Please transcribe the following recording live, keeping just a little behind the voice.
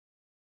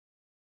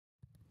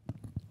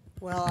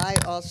Well, I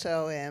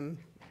also am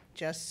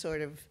just sort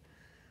of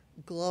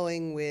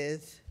glowing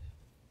with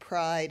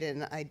pride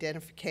and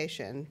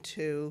identification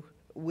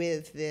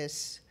with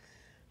this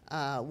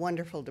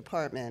wonderful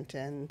department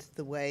and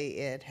the way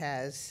it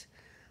has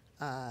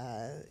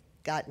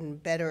gotten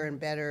better and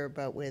better,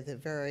 but with a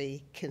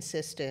very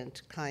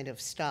consistent kind of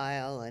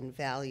style and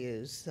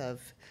values of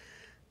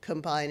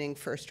combining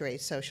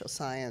first-rate social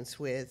science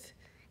with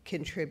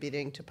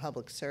contributing to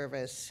public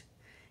service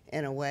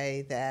in a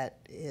way that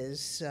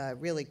is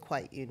really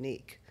quite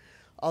unique.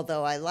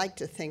 Although I like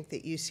to think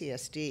that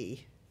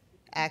UCSD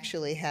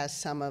actually has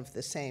some of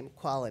the same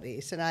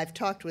qualities. And I've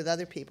talked with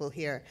other people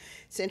here.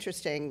 It's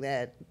interesting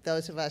that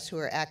those of us who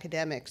are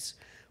academics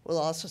will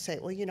also say,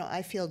 well, you know,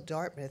 I feel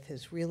Dartmouth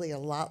is really a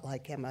lot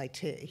like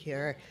MIT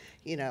here,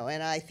 you know,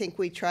 and I think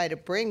we try to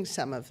bring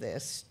some of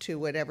this to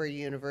whatever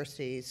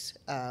universities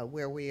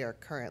where we are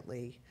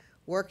currently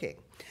working.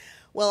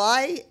 Well,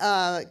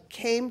 I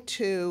came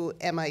to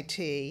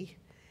MIT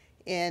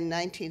in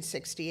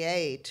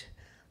 1968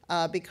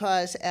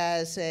 because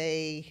as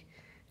a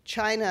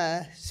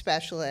China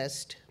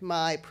specialist,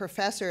 my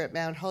professor at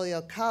Mount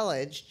Holyoke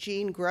College,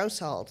 Jean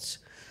Grossholtz,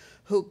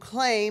 who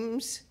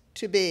claims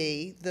to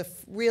be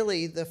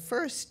really the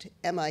first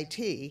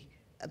MIT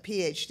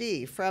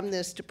PhD from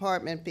this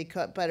department,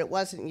 but it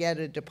wasn't yet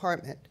a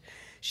department.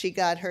 She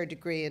got her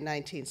degree in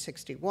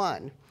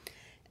 1961.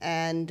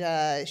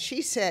 And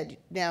she said,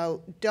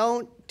 now,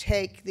 don't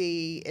take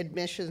the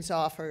admissions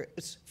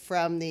offers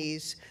from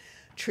these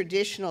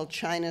traditional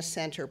China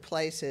Center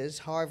places,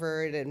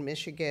 Harvard and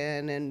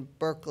Michigan and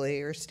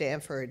Berkeley or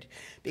Stanford,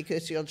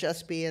 because you'll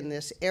just be in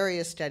this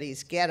area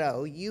studies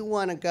ghetto. You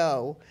want to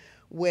go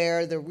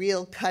where the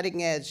real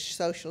cutting-edge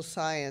social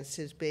science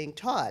is being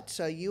taught.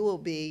 So you will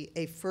be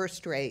a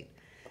first-rate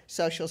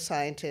social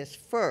scientist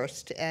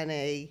first and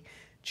a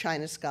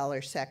China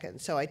scholar second.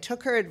 So I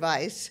took her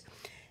advice.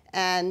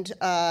 And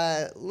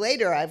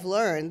later I've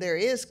learned there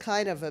is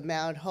kind of a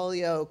Mount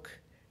Holyoke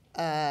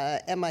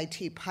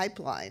MIT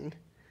pipeline.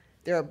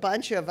 There are a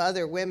bunch of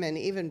other women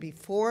even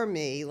before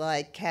me,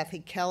 like Kathy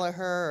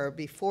Kelleher, or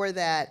before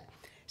that,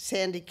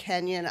 Sandy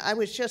Kenyon. I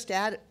was just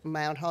at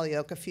Mount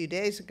Holyoke a few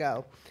days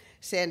ago.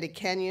 Sandy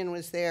Kenyon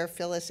was there,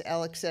 Phyllis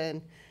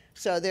Ellickson.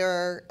 So there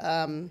are,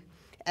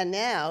 and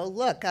now,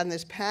 look, on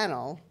this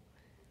panel,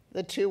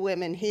 the two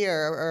women here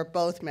are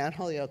both Mount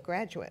Holyoke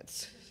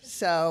graduates.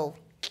 So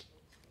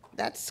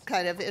that's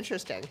kind of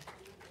interesting.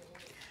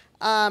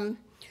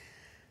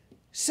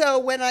 So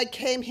when I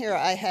came here,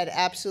 I had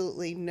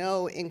absolutely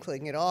no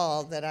inkling at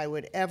all that I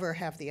would ever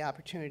have the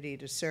opportunity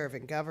to serve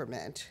in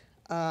government.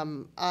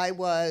 I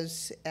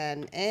was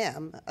and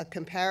am a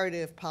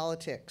comparative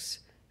politics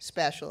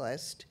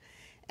specialist,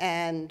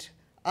 and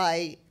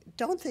I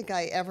don't think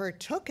I ever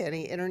took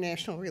any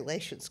international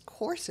relations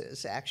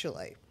courses,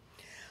 actually.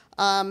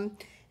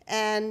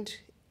 And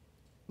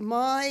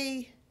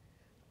my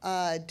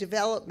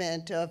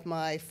development of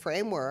my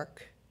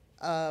framework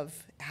of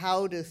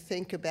how to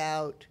think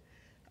about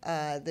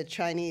the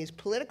Chinese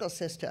political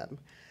system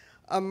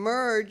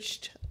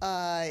emerged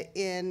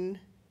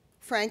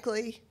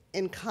frankly,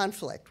 in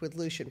conflict with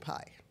Lucian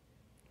Pai.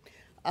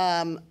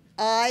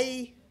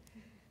 I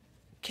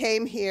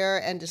came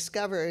here and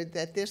discovered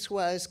that this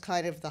was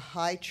kind of the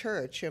high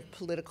church of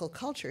political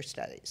culture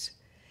studies.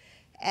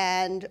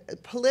 And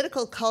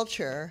political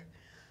culture,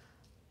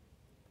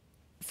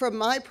 from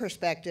my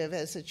perspective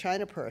as a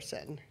China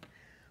person,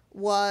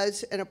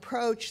 was an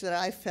approach that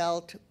I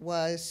felt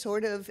was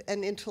sort of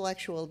an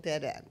intellectual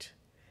dead end.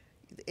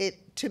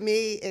 To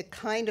me, it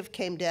kind of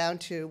came down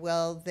to,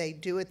 well, they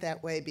do it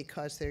that way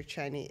because they're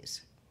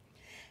Chinese.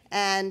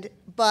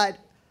 But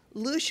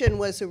Lucian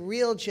was a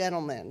real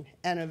gentleman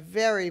and a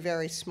very,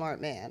 very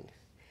smart man.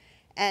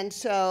 And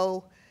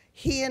so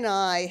he and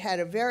I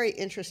had a very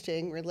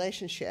interesting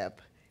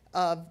relationship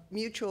of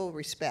mutual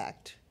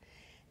respect,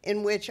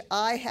 in which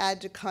I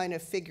had to kind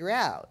of figure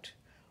out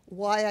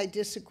why I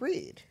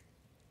disagreed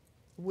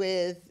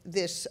with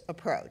this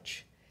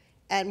approach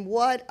and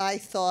what I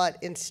thought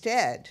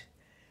instead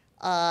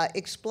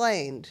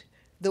explained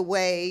the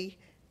way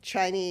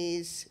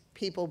Chinese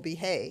people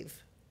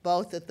behave,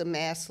 both at the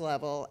mass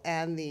level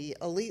and the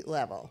elite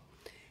level.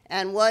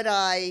 And what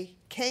I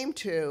came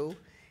to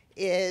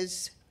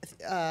is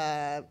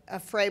a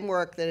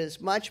framework that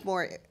is much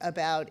more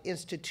about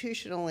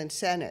institutional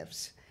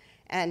incentives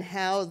and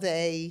how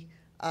they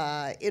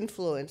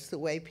influence the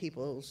way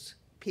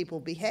people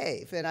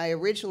behave. And I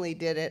originally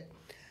did it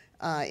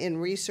in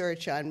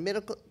research on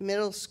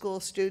middle school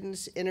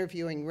students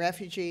interviewing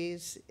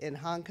refugees in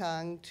Hong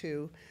Kong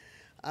to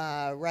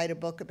write a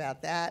book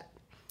about that,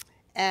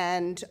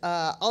 and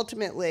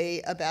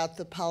ultimately about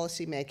the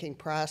policymaking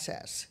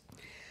process.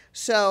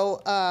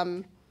 So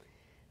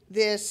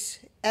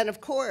and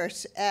of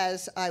course,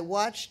 as I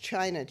watched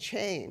China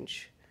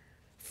change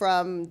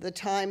from the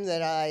time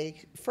that I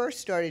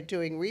first started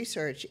doing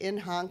research in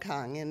Hong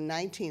Kong in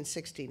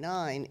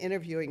 1969,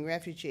 interviewing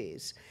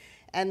refugees,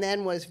 and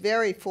then was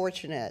very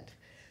fortunate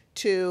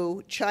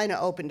to China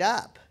opened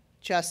up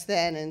just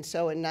then. And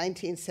so in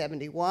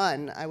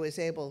 1971, I was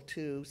able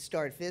to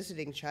start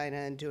visiting China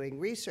and doing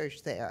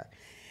research there.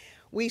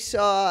 We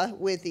saw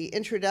with the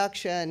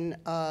introduction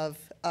of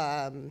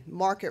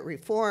market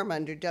reform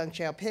under Deng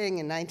Xiaoping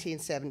in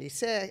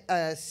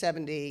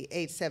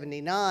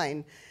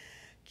 1978-79,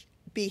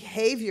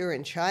 behavior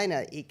in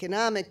China,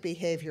 economic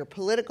behavior,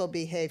 political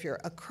behavior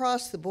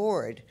across the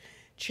board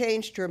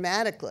changed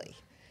dramatically,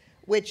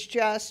 which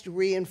just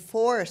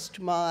reinforced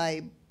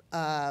my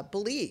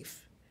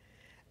belief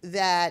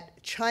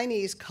that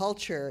Chinese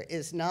culture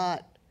is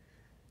not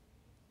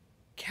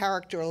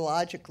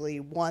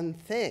characterologically one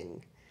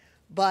thing,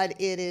 but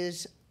it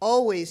is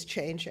always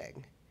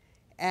changing,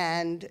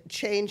 and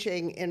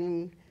changing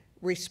in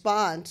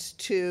response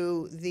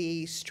to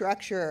the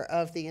structure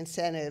of the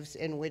incentives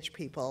in which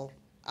people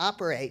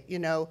operate. You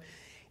know,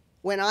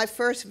 when I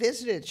first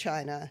visited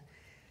China,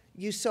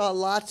 you saw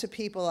lots of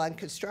people on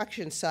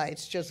construction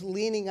sites just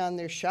leaning on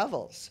their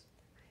shovels.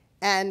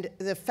 And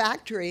the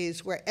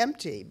factories were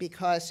empty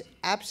because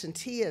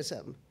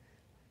absenteeism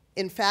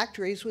in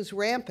factories was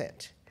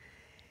rampant.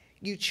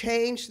 You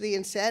changed the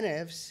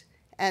incentives,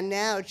 and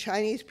now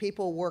Chinese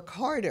people work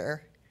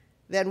harder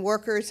than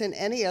workers in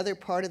any other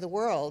part of the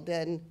world,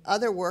 and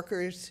other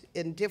workers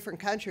in different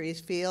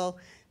countries feel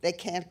they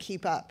can't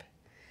keep up.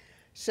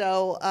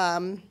 So,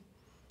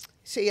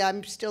 see,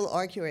 I'm still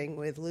arguing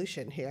with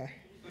Lucian here.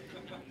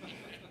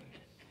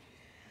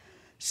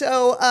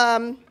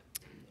 So,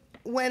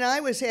 when I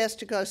was asked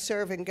to go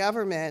serve in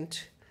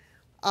government,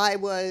 I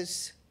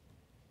was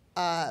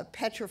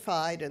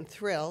petrified and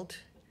thrilled.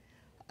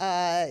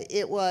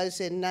 It was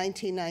in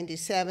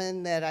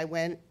 1997 that I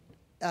went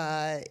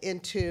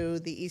into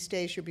the East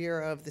Asia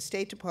Bureau of the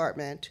State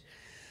Department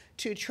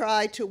to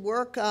try to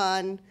work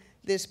on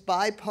this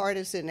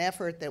bipartisan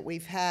effort that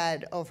we've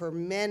had over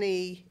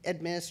many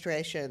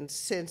administrations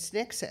since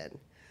Nixon,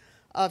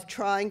 of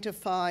trying to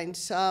find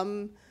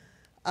some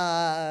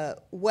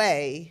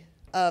way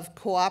of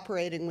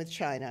cooperating with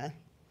China,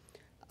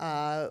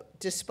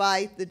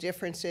 despite the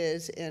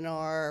differences in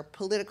our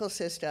political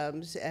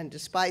systems and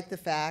despite the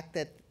fact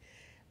that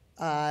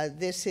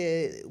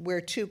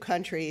we're two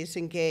countries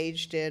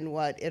engaged in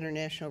what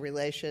international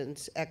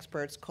relations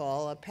experts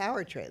call a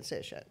power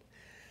transition.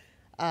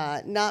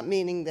 Not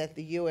meaning that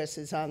the US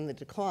is on the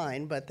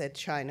decline, but that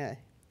China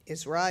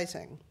is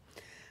rising.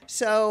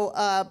 So,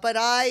 but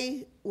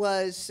I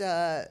was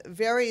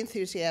very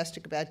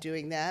enthusiastic about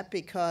doing that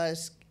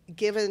because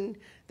given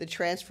the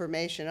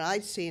transformation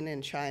I'd seen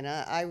in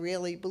China, I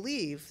really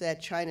believe that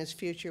China's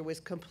future was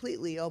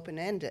completely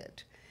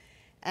open-ended,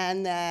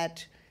 and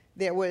that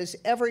there was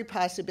every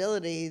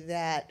possibility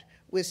that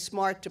with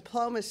smart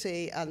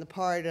diplomacy on the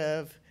part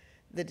of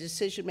the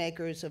decision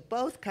makers of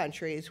both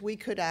countries, we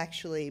could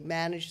actually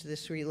manage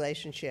this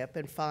relationship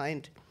and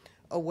find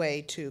a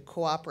way to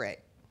cooperate.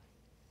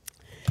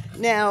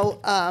 Now,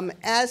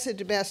 as a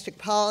domestic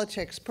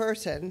politics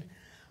person,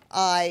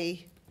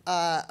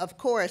 of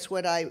course,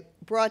 what I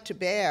brought to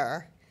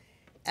bear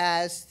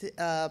as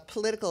a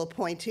political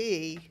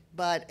appointee,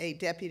 but a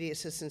deputy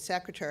assistant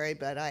secretary,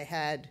 but I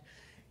had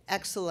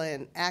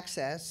excellent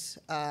access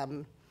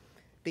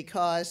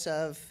because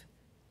of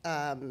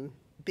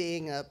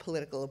being a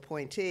political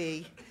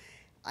appointee.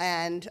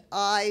 And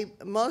I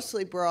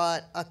mostly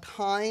brought a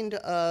kind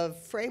of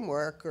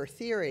framework or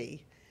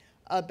theory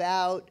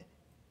about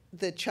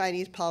the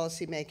Chinese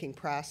policymaking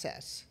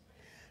process.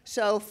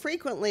 So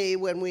frequently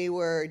when we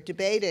were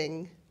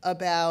debating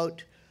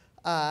about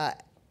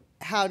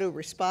how to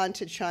respond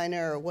to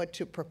China or what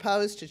to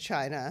propose to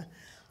China,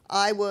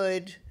 I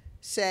would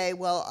say,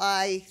 well,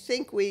 I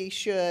think we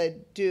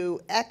should do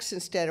X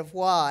instead of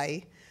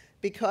Y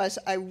because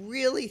I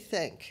really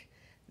think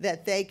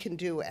that they can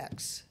do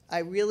X. I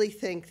really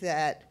think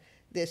that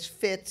this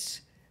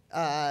fits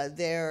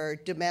their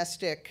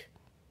domestic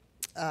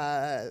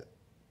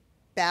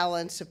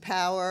balance of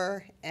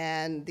power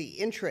and the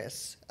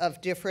interests of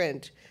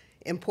different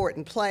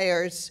important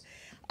players.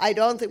 I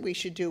don't think we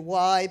should do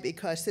Y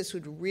because this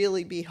would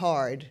really be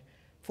hard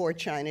for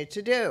China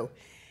to do.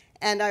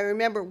 And I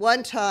remember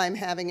one time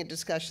having a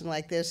discussion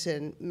like this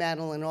in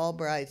Madeleine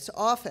Albright's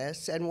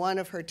office, and one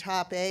of her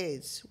top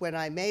aides, when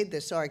I made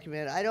this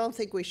argument, I don't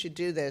think we should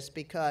do this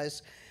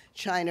because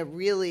China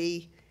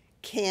really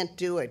can't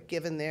do it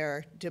given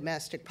their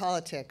domestic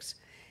politics.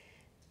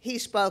 He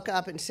spoke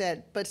up and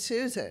said, but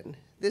Susan,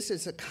 this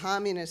is a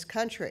communist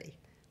country.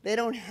 They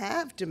don't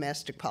have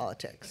domestic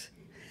politics.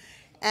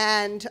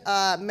 And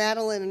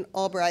Madeleine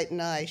Albright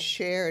and I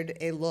shared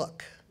a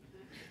look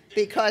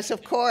because,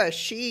 of course,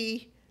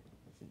 she,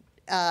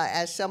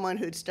 as someone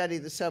who'd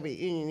studied the Soviet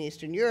Union and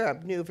Eastern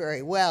Europe, knew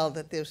very well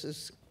that this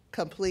was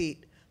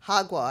complete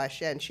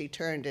hogwash, and she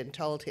turned and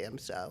told him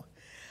so.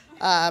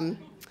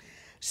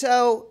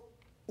 So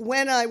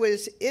when I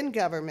was in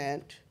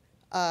government,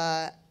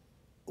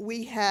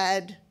 we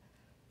had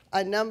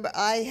a number,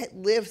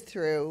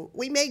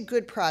 we made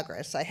good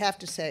progress, I have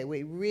to say.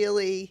 We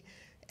really,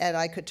 and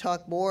I could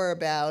talk more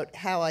about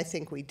how I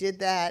think we did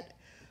that,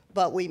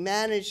 but we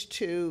managed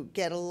to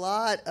get a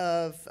lot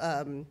of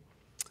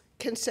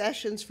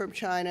concessions from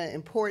China,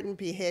 important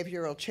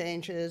behavioral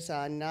changes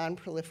on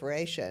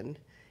non-proliferation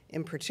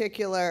in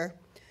particular.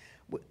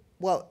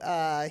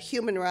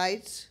 Human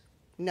rights,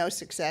 no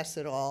success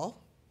at all,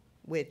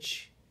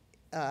 which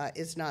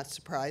is not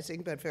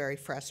surprising but very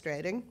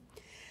frustrating.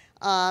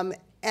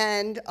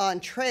 And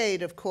on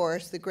trade, of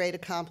course, the great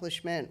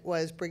accomplishment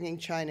was bringing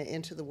China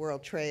into the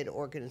World Trade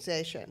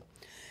Organization.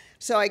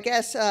 So I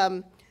guess,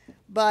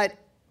 but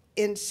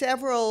in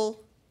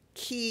several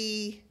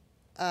key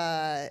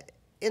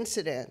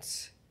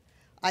incidents,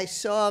 I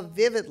saw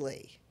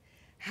vividly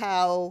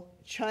how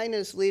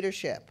China's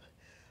leadership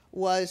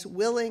was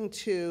willing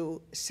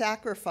to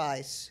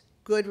sacrifice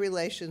good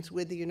relations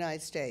with the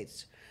United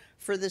States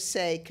for the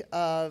sake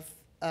of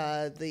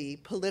the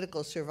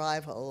political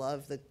survival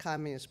of the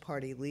Communist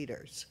Party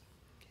leaders.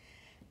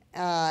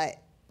 I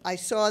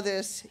saw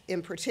this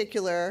in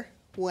particular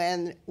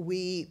when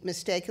we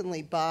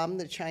mistakenly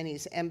bombed the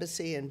Chinese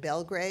embassy in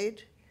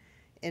Belgrade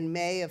in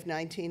May of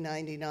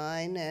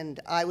 1999,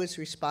 and I was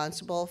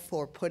responsible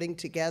for putting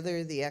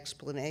together the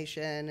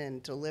explanation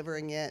and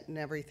delivering it and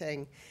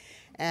everything.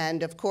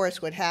 And of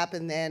course, what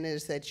happened then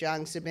is that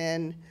Jiang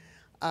Zemin,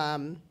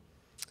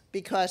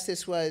 because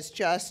this was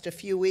just a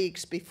few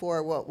weeks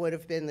before what would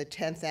have been the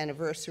 10th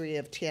anniversary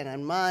of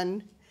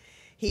Tiananmen,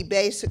 he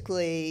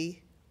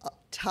basically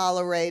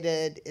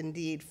tolerated,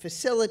 indeed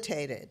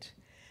facilitated,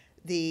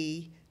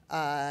 the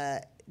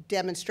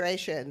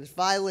demonstrations,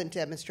 violent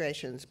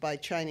demonstrations by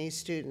Chinese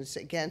students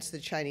against the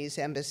Chinese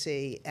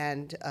embassy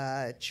and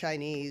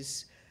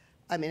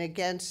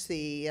against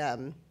the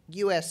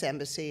US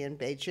embassy in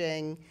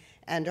Beijing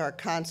and our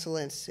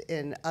consulates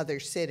in other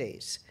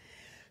cities.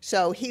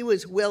 So he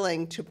was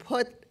willing to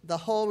put the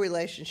whole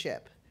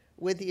relationship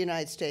with the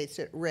United States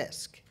at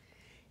risk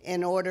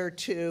in order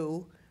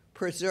to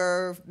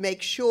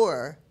make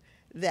sure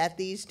that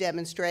these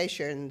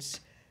demonstrators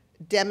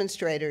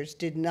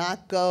did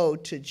not go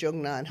to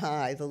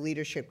Zhongnanhai, the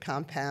leadership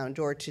compound,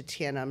 or to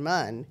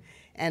Tiananmen,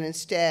 and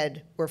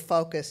instead were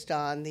focused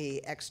on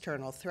the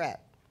external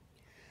threat.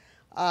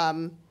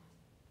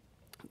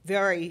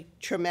 Very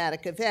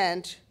traumatic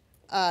event.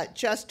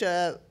 Just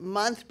a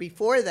month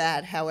before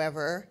that,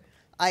 however,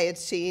 I had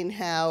seen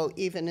how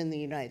even in the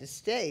United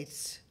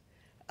States,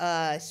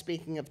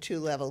 speaking of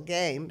two-level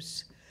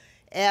games,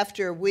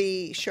 after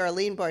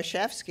Charlene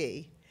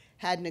Barshevsky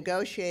had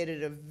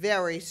negotiated a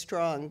very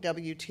strong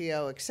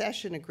WTO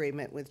accession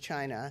agreement with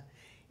China,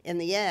 in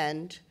the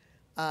end,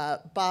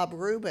 Bob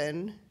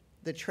Rubin,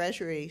 the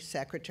Treasury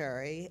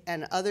Secretary,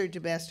 and other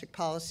domestic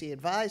policy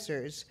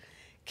advisors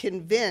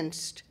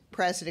convinced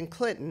President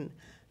Clinton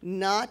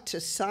not to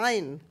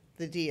sign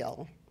the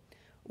deal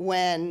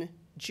when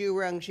Zhu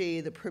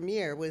Rongji, the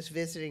premier, was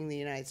visiting the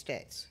United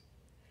States.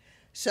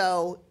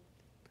 So,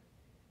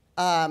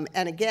 and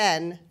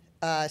again,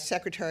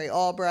 Secretary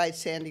Albright,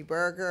 Sandy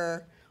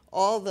Berger,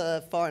 all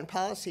the foreign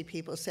policy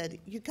people said,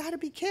 you gotta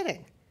be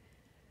kidding.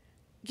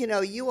 You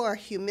know, you are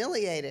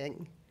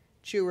humiliating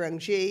Zhu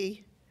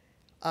Rongji.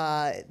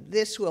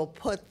 This will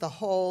put the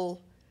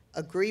whole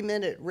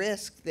agreement at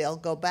risk. They'll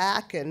go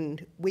back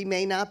and we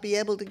may not be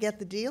able to get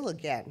the deal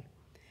again.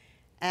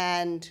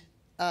 And,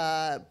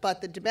 but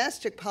the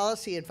domestic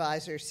policy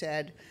advisor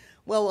said,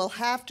 well, we'll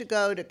have to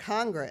go to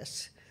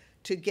Congress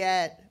to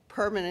get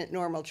permanent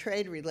normal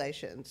trade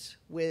relations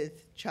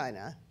with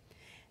China.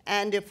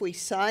 And if we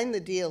sign the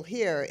deal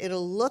here,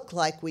 it'll look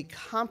like we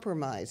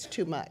compromised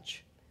too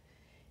much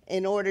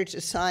in order to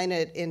sign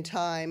it in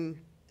time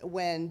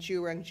when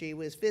Zhu Rongji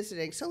was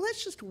visiting. So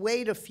let's just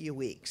wait a few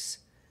weeks,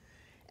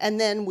 and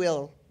then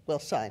we'll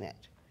sign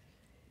it.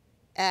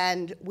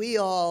 And we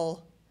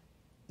all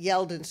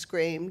yelled and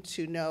screamed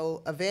to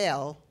no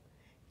avail.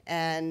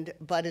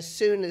 But as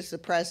soon as the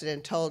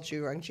president told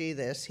Zhu Rongji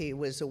this, he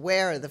was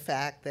aware of the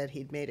fact that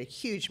he'd made a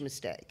huge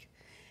mistake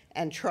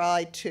and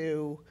tried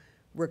to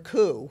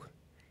recoup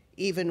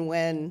even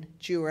when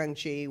Zhu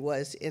Rongji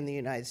was in the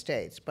United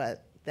States.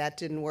 But that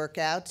didn't work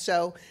out.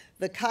 So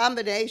the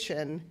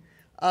combination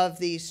of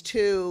these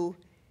two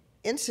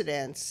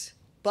incidents,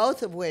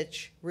 both of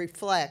which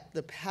reflect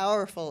the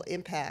powerful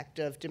impact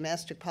of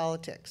domestic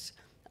politics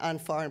on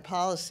foreign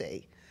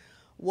policy,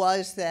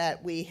 was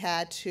that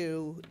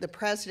the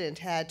president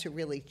had to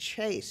really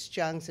chase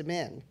Jiang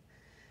Zemin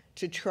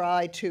to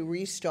try to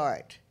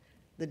restart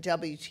the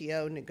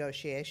WTO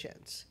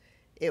negotiations.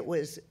 It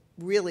was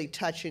really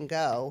touch and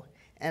go,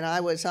 and I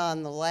was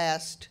on the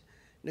last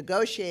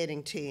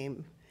negotiating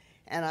team,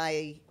 and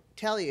I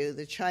tell you,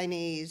 the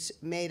Chinese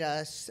made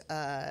us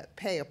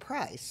pay a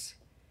price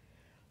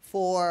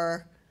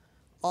for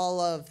all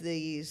of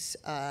these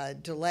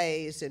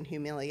delays and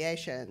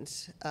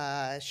humiliations.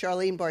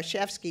 Charlene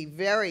Barshevsky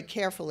very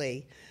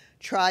carefully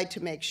tried to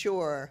make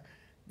sure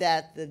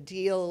that the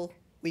deal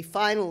we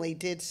finally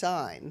did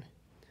sign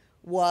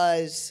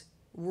was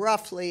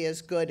roughly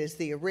as good as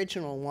the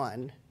original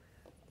one,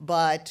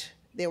 but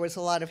there was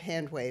a lot of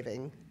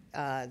hand-waving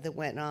that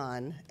went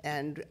on,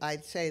 and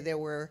I'd say there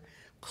were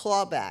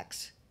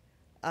clawbacks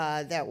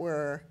that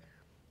were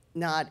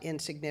not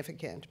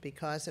insignificant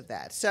because of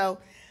that. So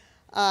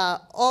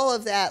all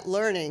of that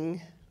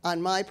learning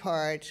on my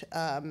part,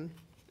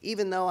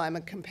 even though I'm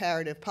a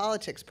comparative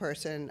politics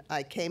person,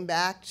 I came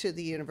back to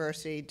the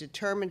university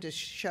determined to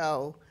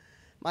show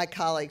my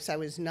colleagues I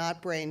was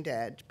not brain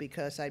dead,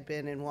 because I'd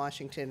been in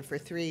Washington for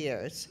 3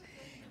 years,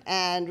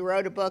 and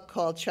wrote a book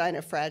called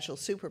China, Fragile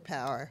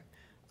Superpower,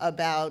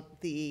 about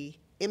the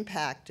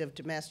impact of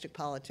domestic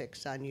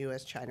politics on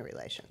U.S.-China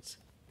relations.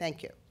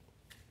 Thank you.